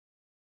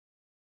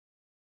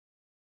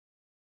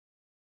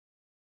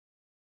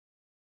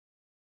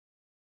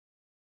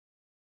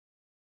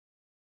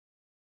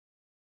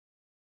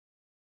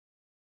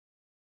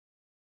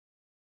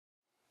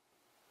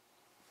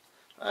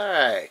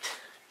Alright,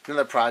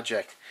 another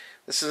project.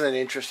 This is an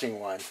interesting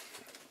one.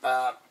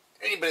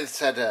 Anybody that's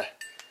had to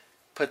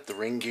put the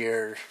ring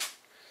gear,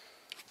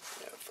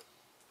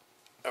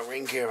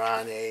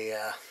 on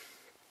a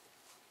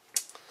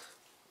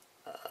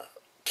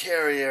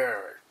carrier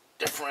or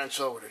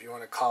differential, whatever you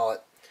want to call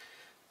it,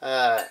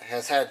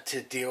 has had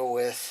to deal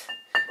with,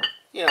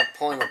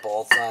 pulling the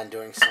bolts on,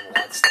 doing some of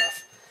that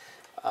stuff.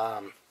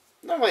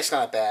 Normally it's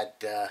not bad.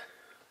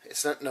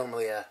 It's not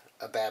normally a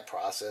bad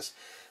process.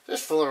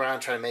 Just fool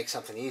around trying to make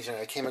something easier.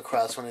 I came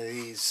across one of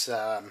these.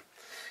 Let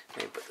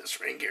me put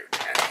this ring gear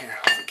down here.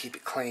 Hopefully keep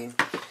it clean.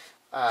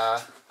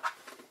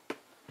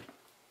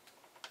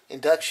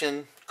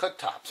 Induction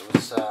cooktops. It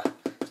was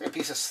like a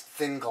piece of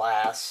thin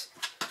glass.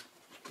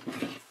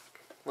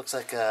 Looks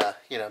like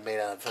made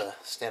out of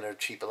standard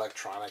cheap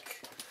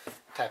electronic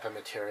type of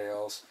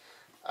materials.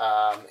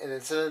 And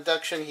it's an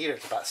induction heater.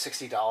 It's about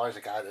 $60.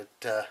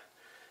 I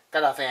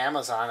got off of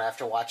Amazon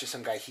after watching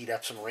some guy heat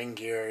up some ring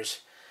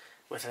gears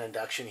with an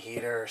induction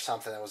heater or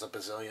something that was $1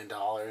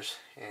 bazillion.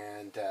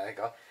 And I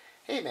go,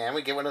 hey man,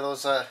 we get one of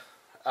those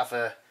off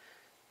of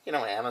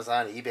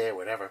Amazon, eBay, or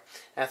whatever.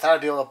 And I thought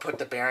I'd be able to put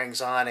the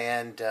bearings on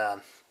and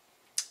the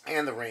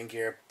ring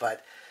gear,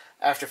 but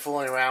after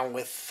fooling around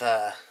with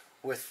the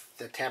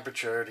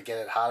temperature to get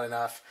it hot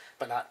enough,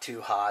 but not too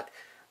hot,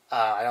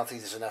 I don't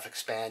think there's enough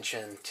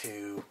expansion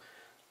to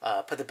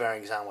put the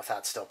bearings on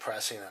without still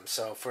pressing them.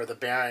 So for the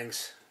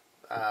bearings,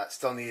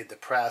 still needed to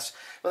press.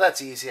 Well,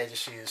 that's easy. I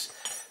just used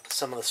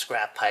some of the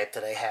scrap pipe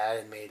that I had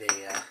and made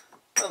a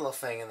little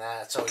thing in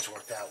that. It's always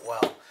worked out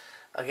well.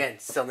 Again,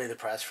 still need the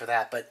press for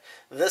that, but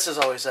this is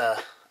always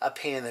a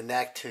pain in the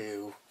neck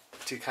to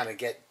kind of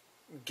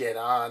get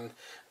on,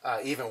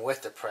 even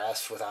with the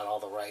press, without all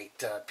the right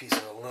pieces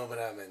of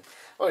aluminum, and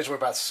always worry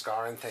about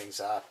scarring things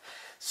up.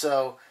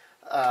 So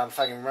if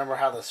I can remember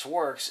how this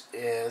works,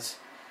 is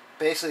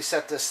basically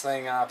set this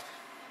thing up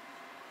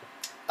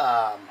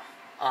on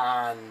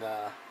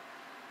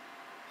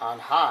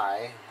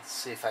high. Let's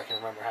see if I can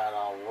remember how it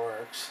all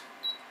works.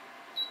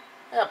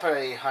 Yeah, put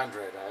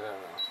 800. I don't know.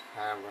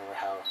 I don't remember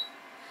how.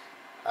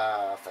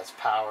 If that's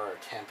power or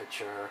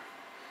temperature.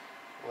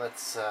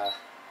 Let's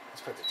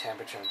put the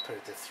temperature and put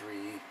it to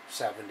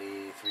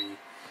 370,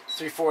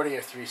 340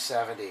 or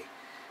 370,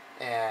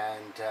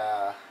 and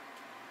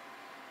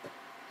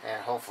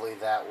hopefully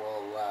that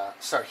will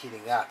start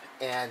heating up.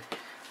 And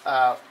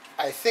I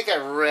think I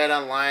read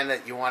online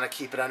that you want to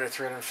keep it under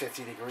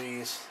 350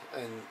 degrees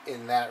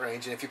in that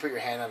range. And if you put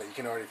your hand on it, you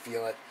can already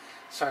feel it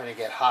starting to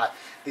get hot.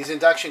 These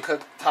induction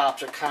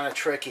cooktops are kind of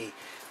tricky.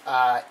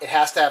 It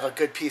has to have a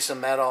good piece of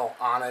metal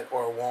on it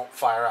or it won't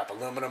fire up.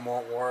 Aluminum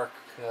won't work.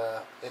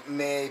 It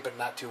may, but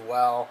not too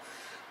well.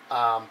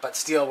 But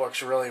steel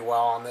works really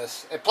well on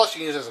this. And plus you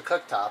can use it as a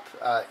cooktop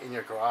in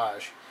your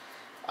garage.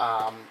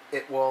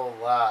 It will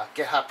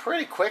get hot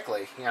pretty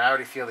quickly. I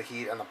already feel the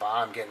heat on the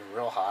bottom getting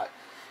real hot.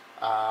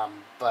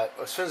 But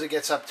as soon as it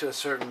gets up to a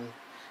certain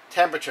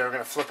temperature, we're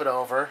going to flip it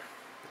over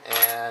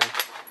and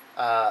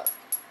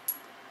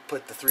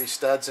put the 3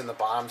 studs in the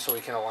bottom so we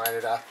can align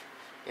it up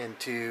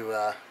into,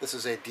 this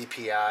is a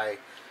DPI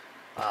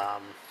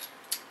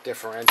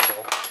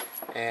differential,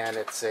 and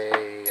it's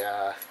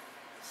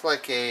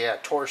like a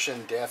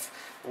torsion diff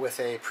with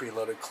a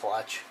preloaded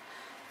clutch.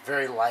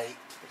 Very light,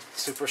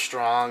 super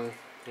strong,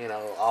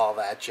 all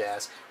that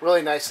jazz.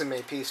 Really nicely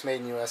made piece,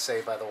 made in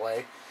USA, by the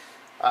way.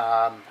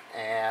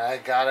 And I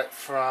got it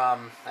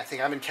from, I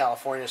think I'm in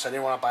California, so I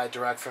didn't want to buy it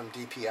direct from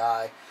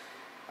DPI.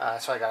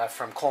 So I got it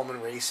from Coleman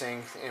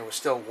Racing, and it was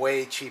still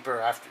way cheaper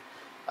after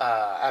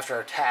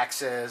our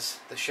taxes,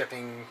 the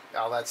shipping,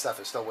 all that stuff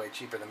is still way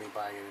cheaper than me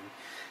buying it in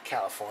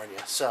California.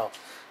 So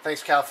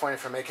thanks California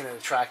for making it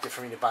attractive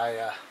for me to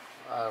buy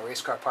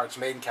race car parts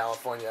made in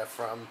California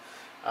from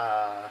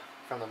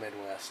the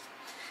Midwest.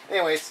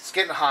 Anyways, it's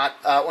getting hot.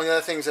 One of the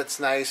other things that's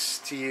nice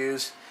to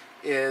use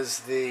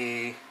is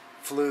the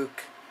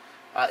Fluke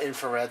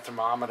infrared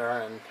thermometer,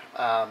 and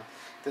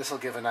this will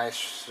give a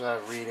nice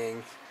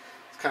reading.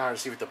 It's kind of hard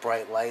to see with the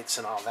bright lights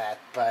and all that,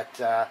 but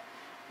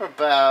we're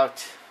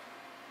about,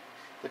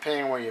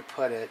 depending on where you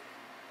put it,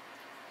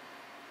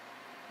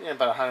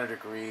 about 100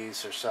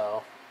 degrees or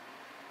so.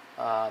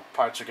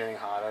 Parts are getting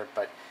hotter,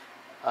 but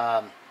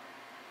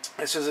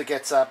as soon as it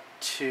gets up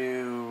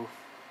to,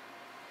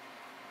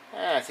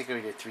 I think we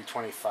did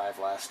 325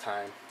 last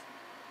time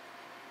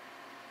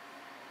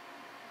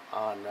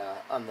on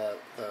the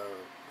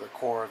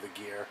core of the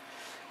gear.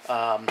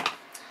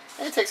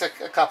 And it takes a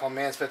couple of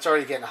minutes, but it's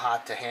already getting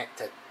hot to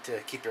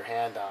keep your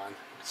hand on.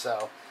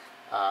 So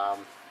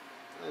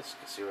let's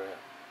see where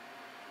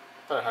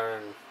about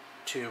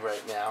 102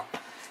 right now.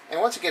 And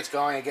once it gets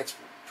going, it gets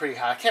pretty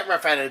hot. I can't remember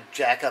if I had to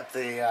jack up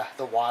the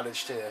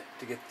wattage to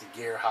get the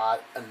gear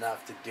hot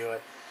enough to do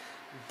it.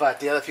 But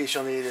the other piece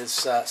you'll need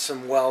is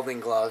some welding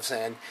gloves.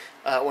 And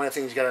one of the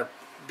things you got to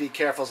be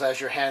careful is as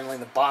you're handling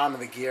the bottom of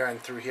the gear and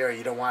through here,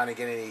 you don't want to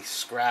get any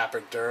scrap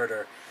or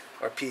dirt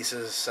or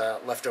pieces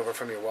left over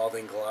from your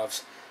welding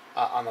gloves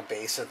on the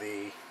base of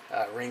the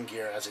ring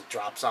gear as it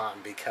drops on,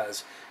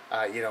 because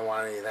you don't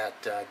want any of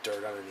that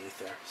dirt underneath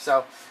there.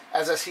 So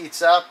as this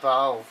heats up,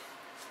 I'll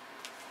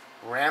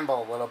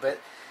ramble a little bit.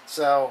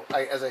 So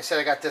as I said,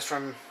 I got this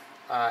from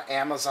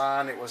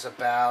Amazon. It was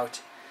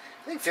about,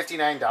 I think,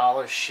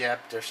 $59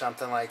 shipped or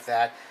something like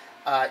that.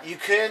 You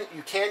can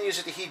use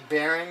it to heat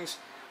bearings,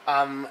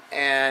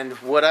 and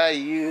what I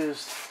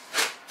used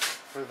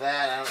for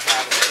that, I don't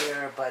have it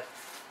here, but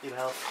you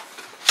know,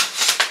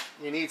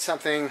 you need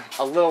something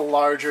a little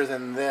larger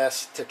than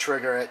this to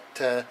trigger it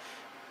to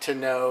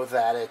know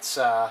that it's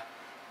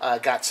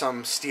got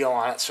some steel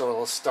on it, so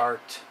it'll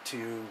start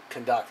to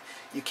conduct.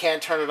 You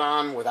can't turn it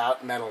on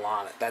without metal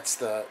on it. That's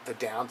the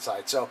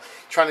downside. So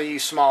trying to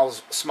use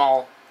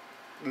small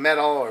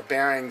metal or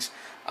bearings,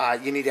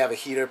 you need to have a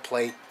heater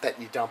plate that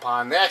you dump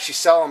on. They actually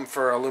sell them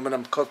for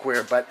aluminum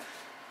cookware, but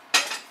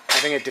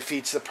I think it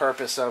defeats the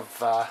purpose of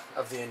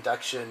the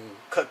induction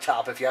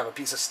cooktop if you have a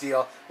piece of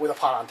steel with a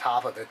pot on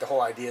top of it. The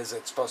whole idea is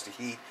it's supposed to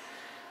heat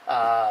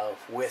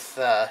with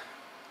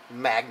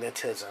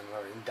magnetism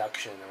or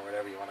induction or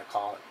whatever you want to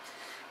call it.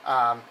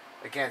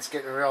 Again, it's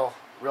getting real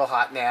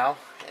hot now,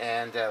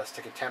 and let's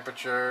take a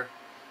temperature.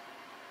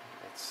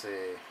 Let's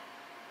see,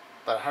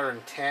 about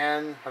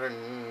 110,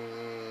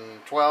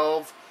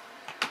 112.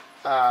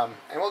 And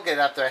we'll get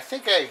up there. I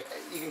think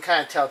you can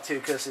kind of tell too,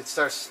 because it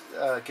starts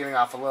giving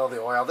off a little of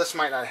the oil. This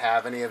might not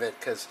have any of it,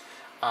 because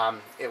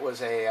it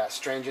was a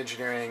Strange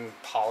Engineering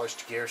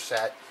polished gear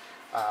set,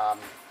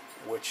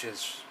 which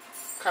is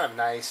kind of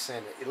nice,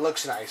 and it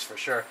looks nice for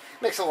sure.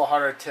 It makes it a little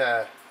harder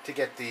to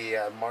get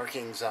the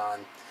markings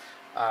on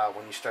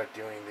when you start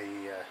doing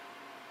the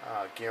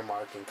gear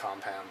marking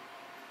compound,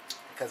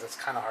 because it's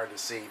kind of hard to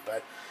see,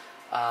 but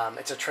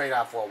it's a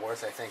trade-off well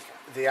worth, I think.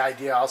 The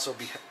idea also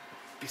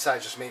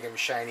besides just making them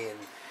shiny and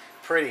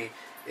pretty,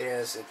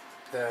 is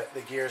the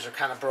gears are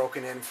kind of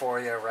broken in for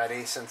you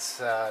already,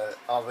 since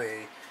all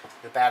the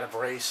bad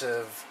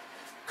abrasive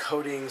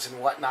coatings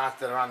and whatnot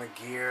that are on the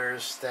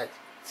gears that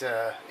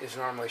is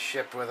normally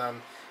shipped with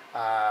them.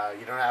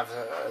 You don't have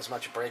as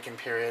much break-in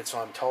period, so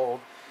I'm told,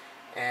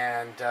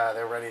 and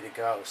they're ready to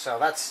go. So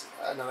that's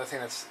another thing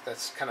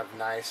that's kind of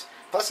nice.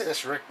 Plus, it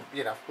just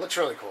looks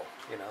really cool.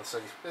 So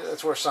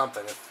it's worth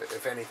something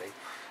if anything.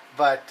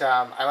 But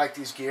I like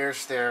these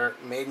gears. They're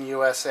made in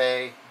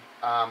USA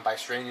by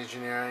Strange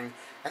Engineering.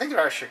 I think they're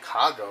out of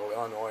Chicago,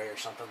 Illinois, or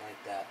something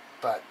like that.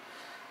 But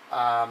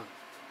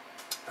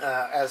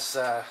as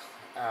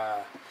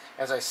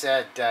I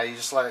said, you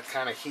just let it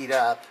kind of heat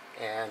up,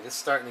 and it's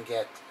starting to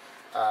get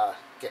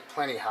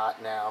plenty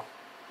hot now.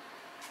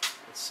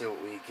 Let's see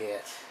what we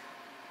get.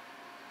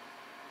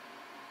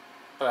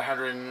 About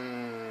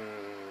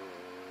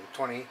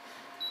 120.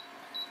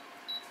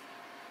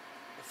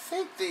 I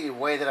think the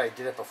way that I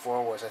did it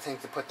before was, I think,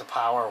 to put the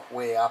power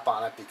way up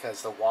on it,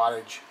 because the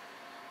wattage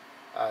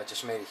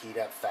just made it heat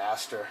up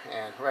faster.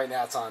 And right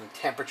now it's on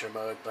temperature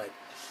mode, but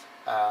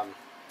I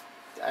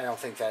don't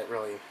think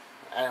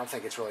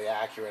it's really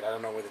accurate. I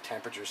don't know where the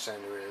temperature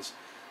sender is,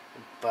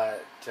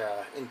 but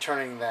in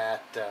turning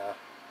that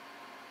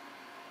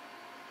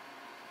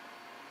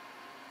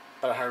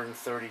about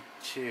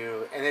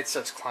 132, and it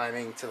starts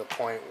climbing to the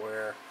point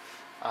where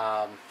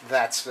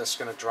that's just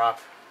going to drop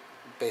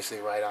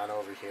basically right on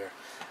over here.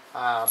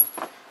 Like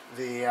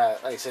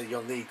I said,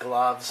 you'll need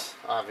gloves,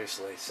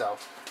 obviously. So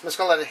I'm just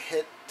going to let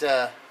it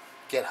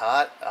get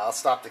hot. I'll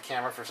stop the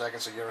camera for a second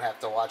so you don't have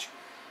to watch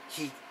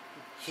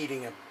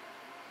heating a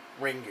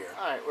ring gear.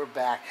 All right, we're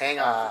back. Hang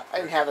on. I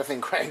didn't have the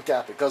thing cranked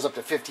up. It goes up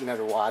to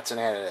 1500 watts, and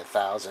I had it at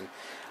 1000.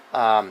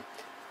 I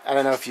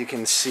don't know if you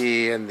can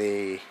see in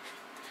the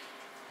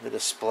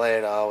display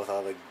at all with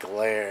all the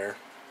glare.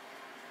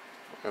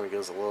 There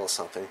goes a little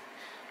something.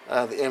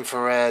 The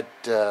infrared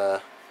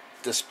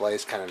display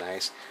is kind of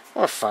nice.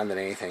 More fun than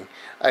anything.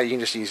 You can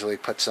just easily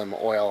put some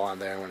oil on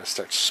there, and when it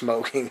starts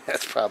smoking,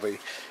 that's probably,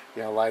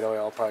 light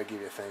oil will probably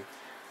give you a thing.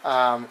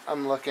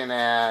 I'm looking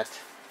at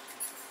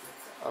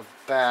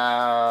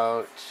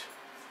about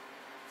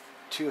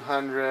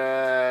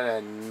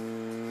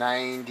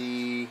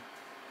 290,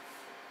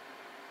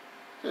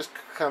 just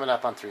coming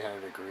up on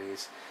 300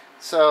 degrees.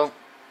 So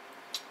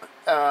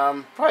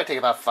probably take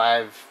about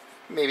 5,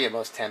 maybe at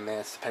most 10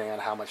 minutes, depending on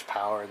how much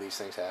power these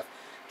things have.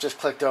 Just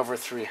clicked over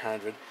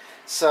 300.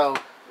 So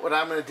what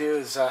I'm going to do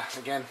is,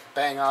 again,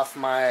 bang off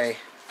my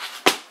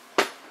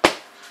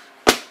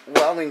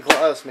welding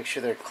gloves, make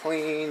sure they're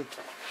clean.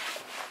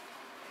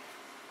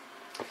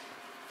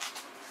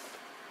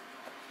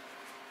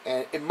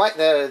 And it might,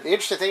 the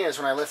interesting thing is,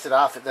 when I lift it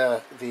off, it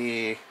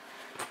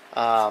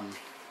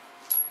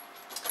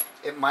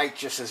might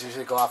just as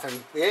easily go off.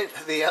 And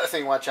the other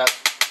thing, watch out,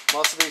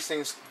 most of these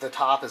things, the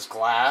top is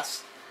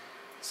glass.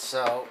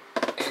 So,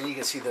 and you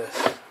can see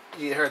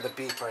you heard the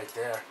beep right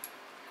there.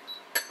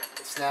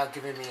 It's now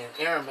giving me an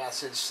error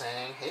message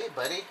saying, hey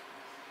buddy,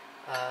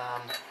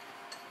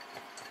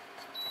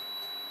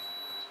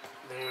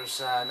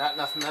 there's not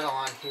enough metal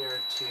on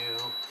here to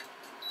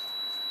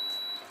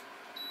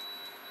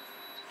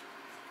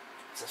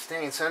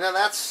sustain. So now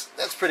that's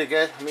pretty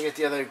good. Let me get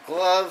the other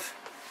glove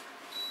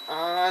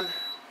on.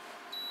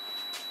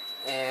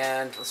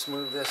 And let's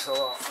move this a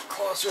little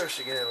closer so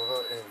you get it a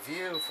little in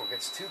view before it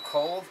gets too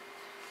cold.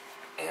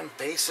 And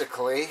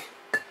basically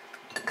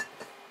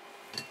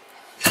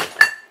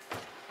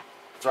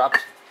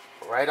dropped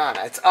right on.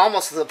 It's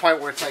almost to the point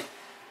where it's like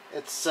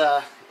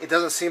it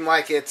doesn't seem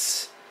like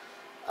it's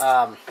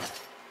on.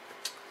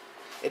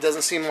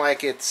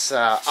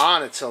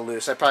 It's so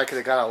loose. I probably could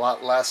have got a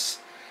lot less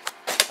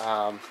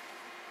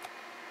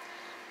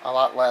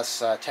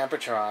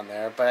temperature on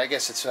there, but I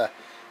guess it's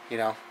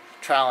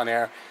trial and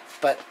error.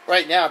 But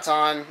right now it's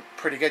on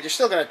pretty good. You're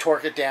still going to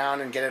torque it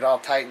down and get it all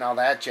tight and all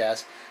that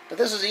jazz. But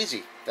this is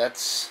easy.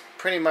 That's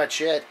pretty much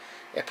it.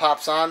 It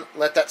pops on.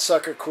 Let that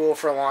sucker cool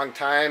for a long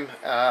time,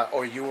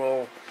 or you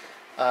will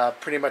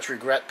pretty much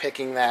regret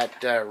picking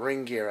that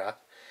ring gear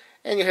up.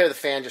 And you hear the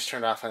fan just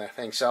turned off on that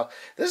thing. So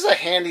this is a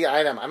handy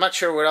item. I'm not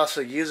sure what else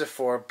to use it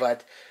for,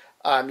 but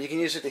you can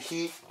use it to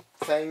heat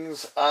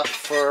things up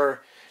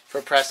for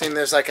pressing.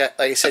 There's like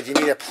I said, you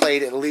need a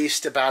plate at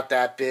least about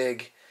that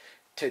big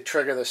to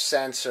trigger the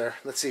sensor.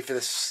 Let's see for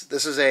this.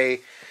 This is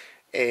a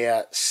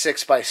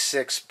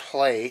 6x6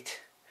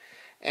 plate,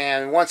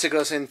 and once it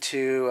goes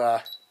into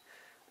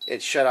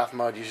its shut-off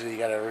mode, usually you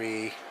got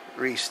to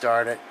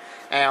restart it.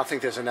 And I don't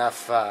think there's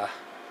enough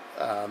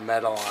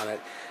metal on it,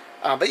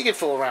 but you can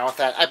fool around with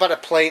that. I bought a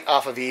plate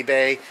off of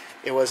eBay.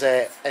 It was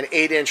an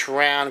 8-inch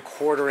round,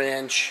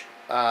 1/4-inch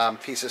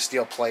piece of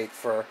steel plate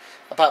for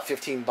about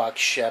 $15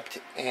 shipped,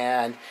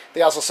 and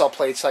they also sell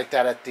plates like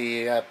that at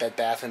the Bed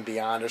Bath &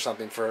 Beyond or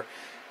something for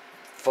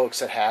folks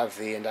that have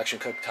the induction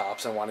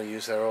cooktops and want to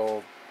use their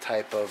old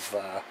type of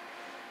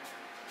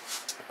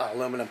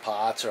aluminum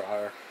pots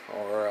or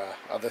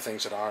other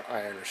things that aren't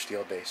iron or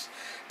steel based.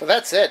 But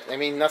that's it. I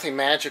mean, nothing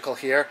magical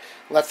here.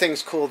 Let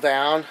things cool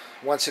down.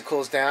 Once it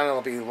cools down,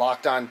 it'll be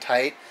locked on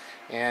tight,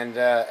 and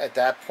at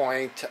that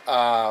point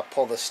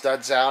pull the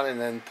studs out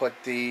and then put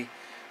the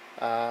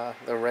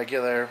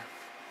regular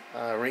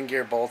ring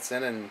gear bolts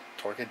in and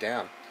torque it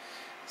down.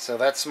 So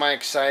that's my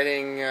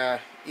exciting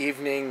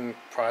evening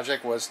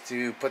project, was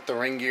to put the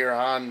ring gear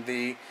on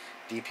the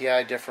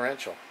DPI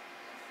differential.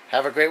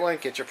 Have a great one.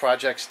 Get your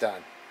projects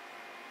done.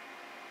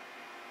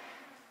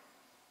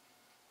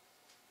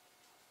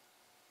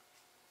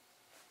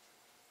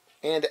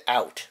 And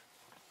out.